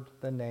heard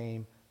the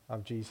name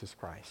of Jesus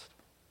Christ.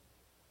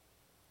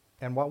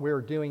 And what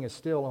we're doing is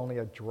still only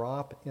a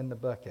drop in the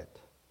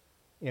bucket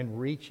in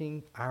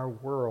reaching our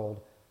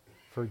world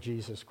for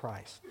Jesus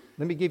Christ.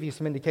 Let me give you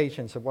some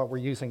indications of what we're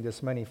using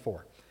this money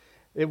for.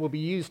 It will be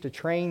used to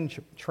train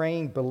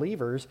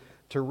believers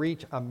to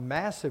reach a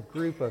massive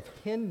group of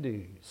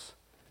Hindus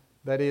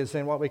that is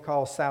in what we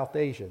call South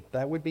Asia.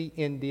 That would be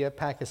India,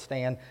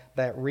 Pakistan,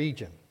 that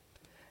region.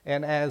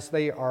 And as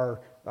they are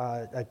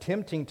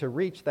attempting to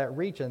reach that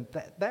region,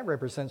 that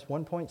represents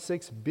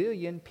 1.6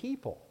 billion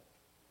people.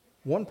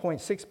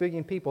 1.6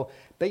 billion people.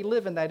 They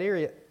live in that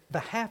area,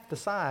 half the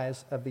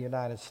size of the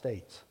United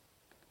States.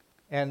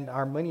 And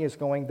our money is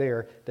going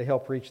there to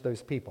help reach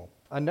those people.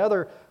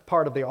 Another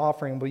part of the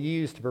offering will be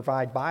used to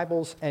provide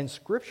Bibles and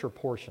scripture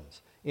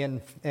portions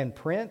in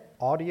print,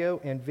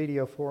 audio, and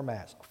video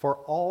formats for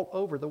all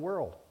over the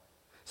world.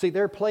 See,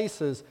 there are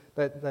places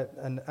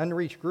and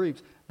unreached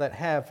groups that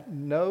have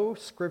no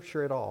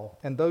scripture at all,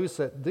 and those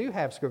that do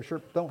have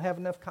scripture don't have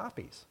enough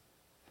copies.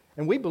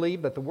 And we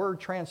believe that the Word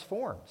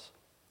transforms.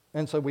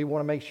 And so we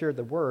want to make sure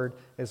the Word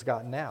has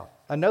gotten out.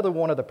 Another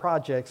one of the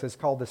projects is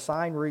called the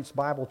Sign Roots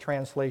Bible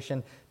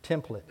Translation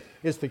Template.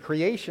 It's the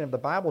creation of the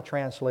Bible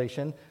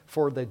translation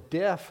for the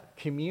deaf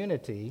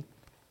community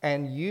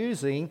and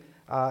using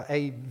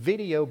a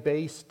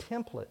video-based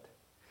template.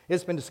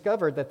 It's been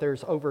discovered that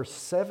there's over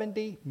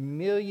 70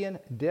 million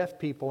deaf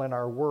people in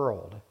our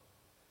world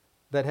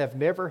that have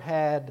never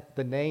had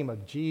the name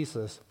of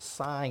Jesus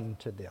signed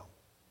to them.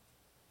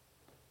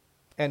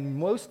 And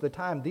most of the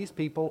time, these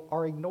people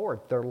are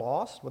ignored. They're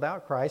lost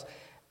without Christ,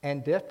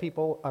 and deaf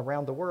people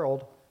around the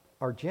world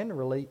are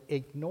generally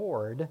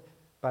ignored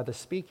by the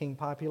speaking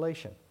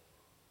population.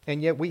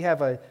 And yet we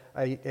have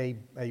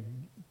a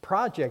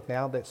project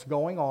now that's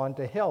going on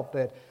to help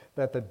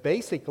that the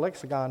basic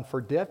lexicon for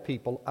deaf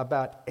people,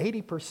 about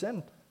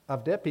 80%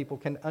 of deaf people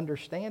can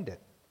understand it.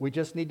 We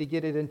just need to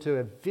get it into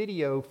a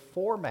video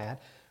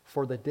format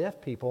for the deaf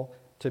people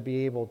to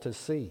be able to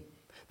see.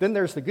 Then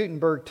there's the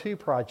Gutenberg 2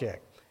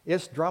 project.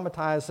 It's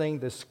dramatizing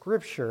the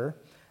scripture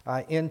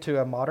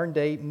into a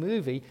modern-day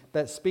movie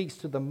that speaks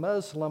to the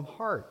Muslim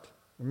heart.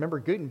 Remember,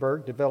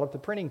 Gutenberg developed the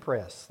printing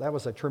press. That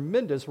was a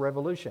tremendous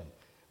revolution.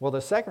 Well,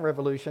 the second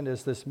revolution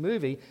is this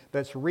movie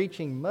that's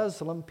reaching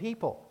Muslim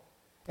people.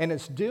 And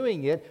it's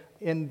doing it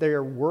in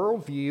their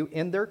worldview,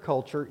 in their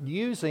culture,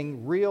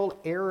 using real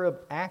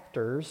Arab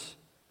actors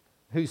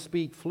who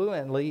speak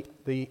fluently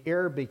the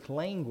Arabic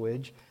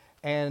language,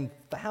 and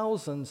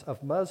thousands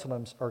of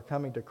Muslims are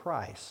coming to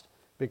Christ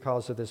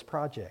because of this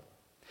project.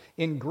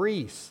 In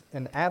Greece,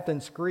 in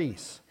Athens,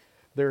 Greece,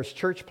 there's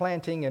church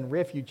planting and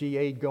refugee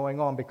aid going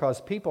on because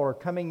people are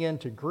coming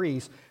into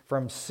Greece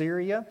from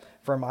Syria,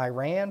 from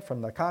Iran,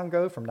 from the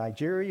Congo, from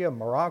Nigeria,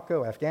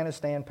 Morocco,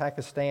 Afghanistan,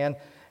 Pakistan,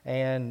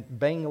 and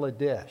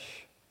Bangladesh.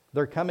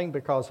 They're coming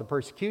because of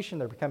persecution,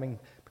 they're coming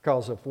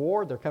because of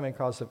war, they're coming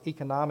because of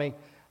economic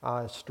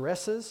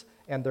stresses,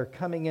 and they're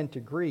coming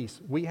into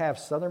Greece. We have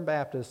Southern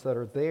Baptists that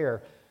are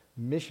there,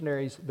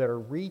 missionaries that are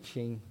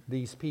reaching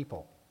these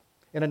people.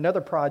 In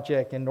another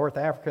project in North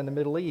Africa and the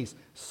Middle East,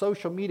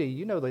 social media,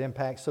 you know the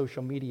impact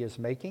social media is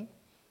making.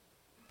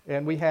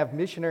 And we have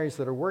missionaries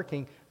that are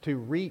working to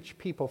reach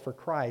people for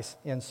Christ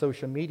in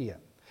social media.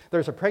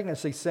 There's a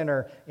pregnancy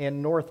center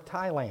in North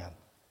Thailand,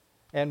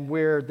 and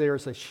where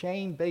there's a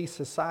shame-based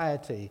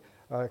society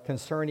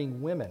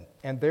concerning women.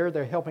 And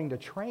they're helping to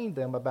train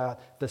them about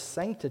the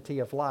sanctity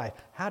of life,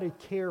 how to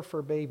care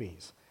for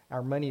babies.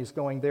 Our money is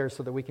going there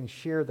so that we can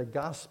share the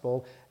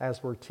gospel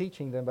as we're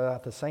teaching them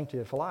about the sanctity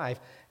of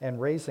life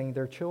and raising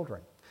their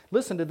children.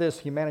 Listen to this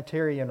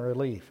humanitarian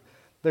relief.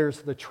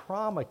 There's the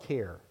trauma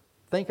care.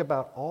 Think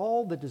about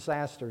all the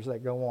disasters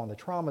that go on, the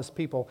traumas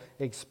people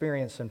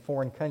experience in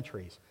foreign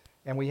countries.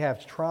 And we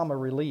have trauma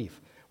relief.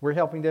 We're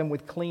helping them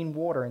with clean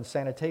water and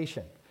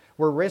sanitation.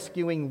 We're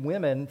rescuing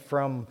women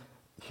from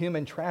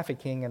human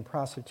trafficking and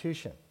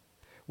prostitution.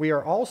 We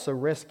are also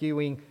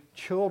rescuing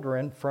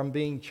children from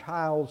being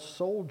child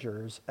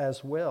soldiers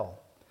as well.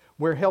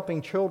 We're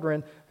helping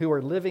children who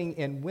are living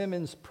in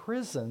women's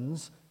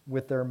prisons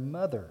with their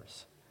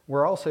mothers.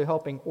 We're also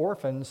helping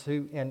orphans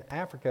who in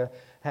Africa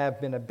have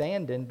been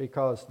abandoned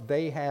because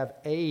they have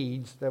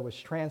AIDS that was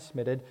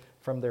transmitted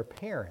from their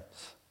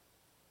parents.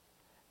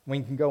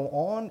 We can go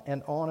on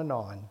and on and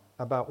on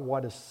about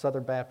what us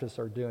Southern Baptists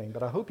are doing,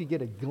 but I hope you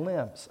get a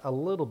glimpse, a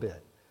little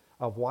bit,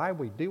 of why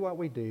we do what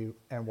we do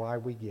and why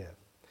we give.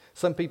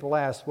 Some people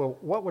ask, well,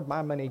 what would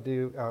my money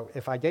do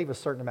if I gave a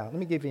certain amount? Let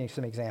me give you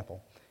some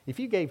example.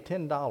 If you gave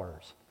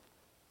 $10,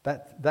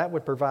 that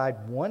would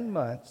provide 1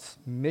 month's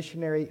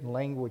missionary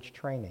language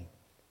training.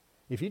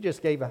 If you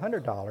just gave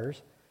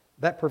 $100,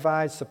 that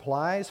provides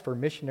supplies for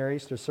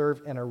missionaries to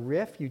serve in a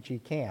refugee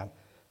camp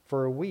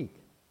for a week.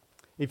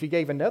 If you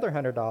gave another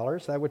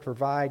 $100, that would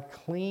provide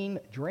clean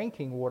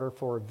drinking water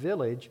for a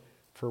village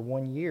for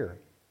 1 year.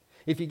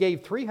 If you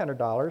gave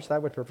 $300,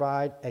 that would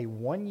provide a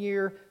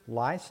 1-year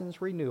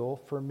license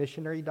renewal for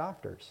missionary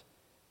doctors.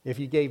 If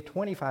you gave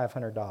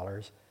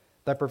 $2,500,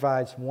 that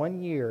provides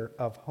 1 year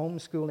of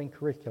homeschooling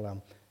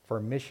curriculum for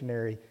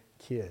missionary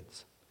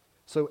kids.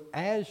 So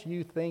as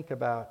you think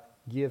about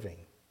giving,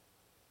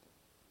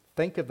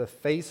 think of the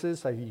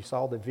faces, as you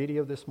saw the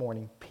video this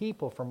morning,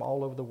 people from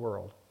all over the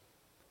world,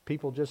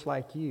 people just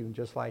like you and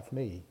just like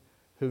me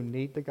who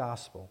need the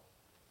gospel,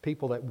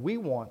 people that we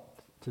want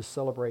to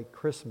celebrate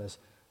Christmas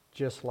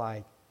just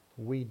like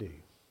we do.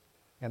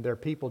 And there are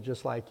people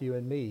just like you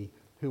and me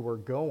who are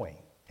going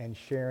and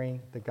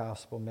sharing the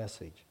gospel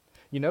message.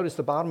 You notice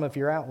the bottom of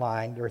your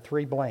outline, there are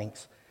 3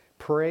 blanks: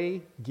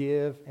 pray,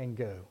 give, and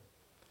go.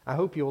 I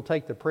hope you will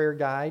take the prayer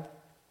guide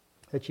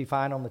that you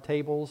find on the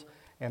tables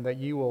and that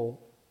you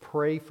will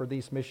pray for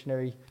these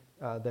missionaries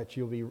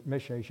you'll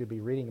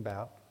be reading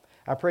about.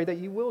 I pray that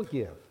you will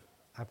give.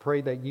 I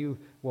pray that you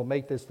will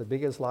make this the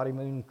biggest Lottie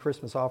Moon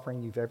Christmas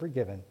offering you've ever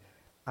given.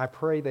 I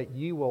pray that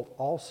you will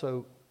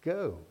also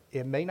go.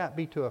 It may not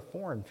be to a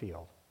foreign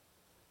field,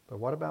 but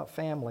what about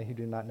family who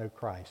do not know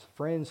Christ,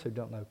 friends who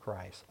don't know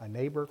Christ, a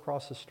neighbor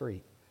across the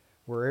street?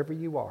 Wherever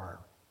you are,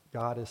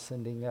 God is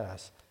sending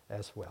us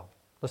as well.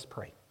 Let's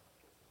pray.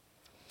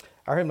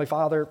 Our Heavenly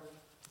Father,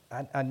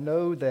 I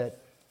know that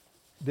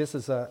this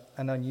is an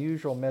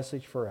unusual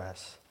message for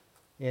us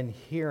in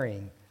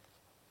hearing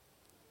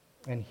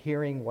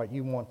what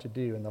you want to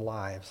do in the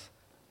lives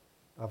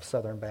of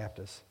Southern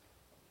Baptists.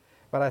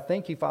 But I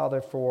thank you,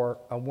 Father, for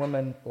a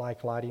woman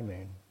like Lottie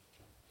Moon.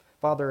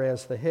 Father,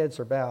 as the heads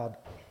are bowed,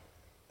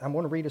 I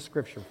want to read a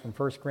scripture from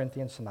 1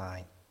 Corinthians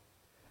 9.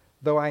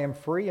 Though I am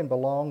free and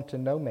belong to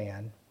no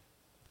man,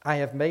 I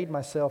have made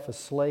myself a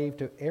slave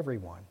to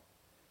everyone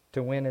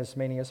to win as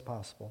many as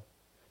possible.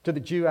 To the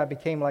Jew I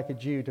became like a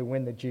Jew to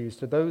win the Jews.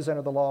 To those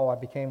under the law I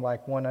became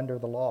like one under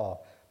the law,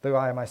 though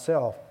I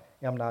myself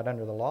am not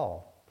under the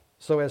law,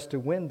 so as to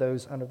win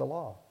those under the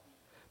law.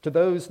 To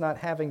those not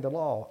having the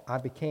law I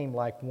became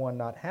like one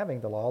not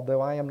having the law,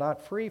 though I am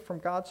not free from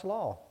God's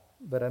law,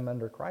 but am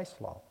under Christ's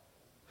law,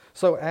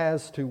 so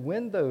as to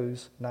win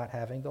those not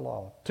having the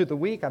law. To the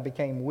weak I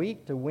became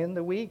weak to win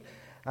the weak.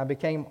 I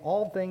became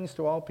all things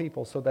to all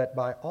people, so that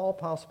by all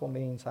possible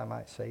means I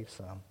might save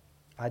some.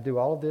 I do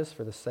all of this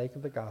for the sake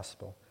of the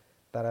gospel,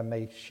 that I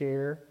may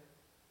share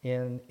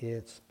in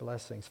its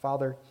blessings.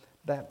 Father,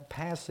 that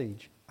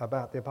passage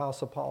about the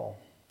Apostle Paul,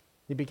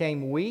 he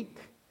became weak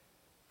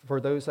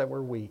for those that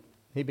were weak.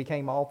 He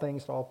became all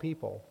things to all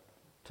people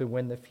to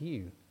win the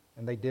few.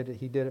 And he did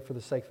it for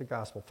the sake of the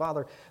gospel.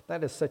 Father,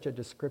 that is such a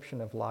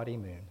description of Lottie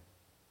Moon.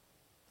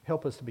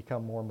 Help us to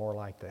become more and more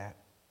like that.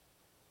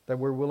 That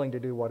we're willing to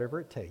do whatever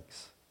it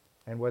takes.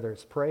 And whether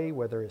it's pray,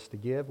 whether it's to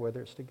give,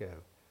 whether it's to go.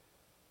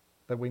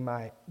 That we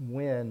might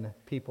win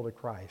people to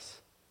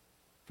Christ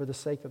for the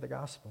sake of the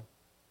gospel.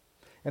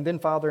 And then,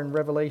 Father, in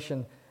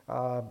Revelation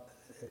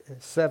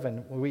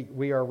 7,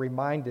 we are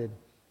reminded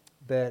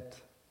that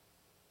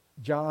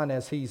John,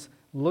 as he's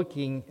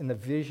looking in the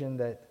vision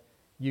that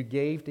you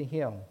gave to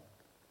him,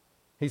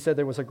 he said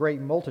there was a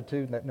great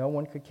multitude that no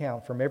one could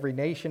count, from every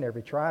nation,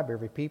 every tribe,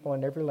 every people,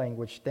 and every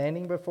language,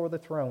 standing before the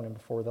throne and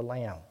before the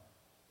Lamb.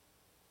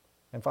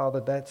 And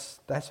Father, that's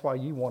why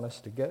you want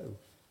us to go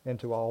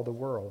into all the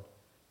world,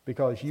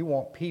 because you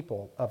want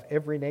people of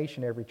every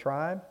nation, every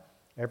tribe,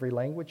 every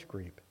language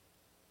group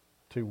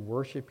to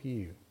worship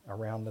you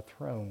around the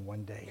throne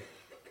one day.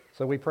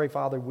 So we pray,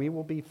 Father, we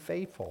will be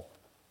faithful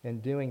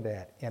in doing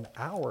that in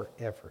our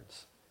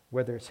efforts,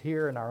 whether it's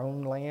here in our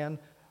own land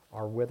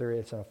or whether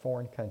it's in a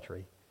foreign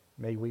country.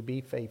 May we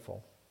be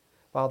faithful.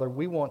 Father,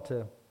 we want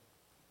to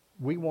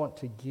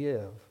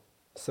give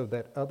so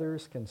that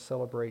others can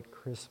celebrate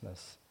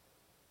Christmas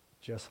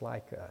just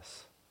like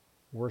us,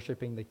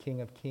 worshiping the King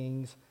of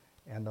Kings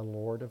and the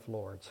Lord of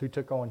Lords, who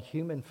took on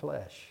human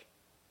flesh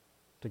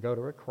to go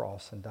to a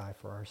cross and die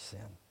for our sin.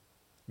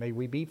 May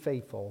we be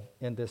faithful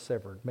in this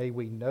effort. May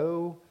we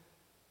know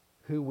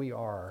who we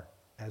are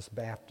as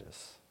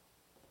Baptists.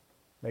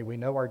 May we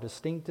know our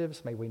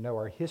distinctives. May we know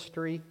our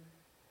history.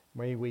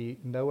 May we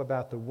know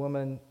about the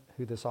woman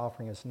who this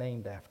offering is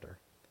named after.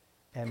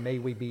 And may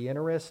we be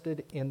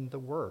interested in the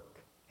work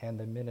and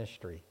the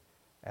ministry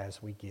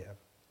as we give.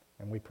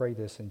 And we pray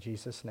this in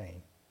Jesus'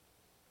 name.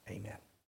 Amen.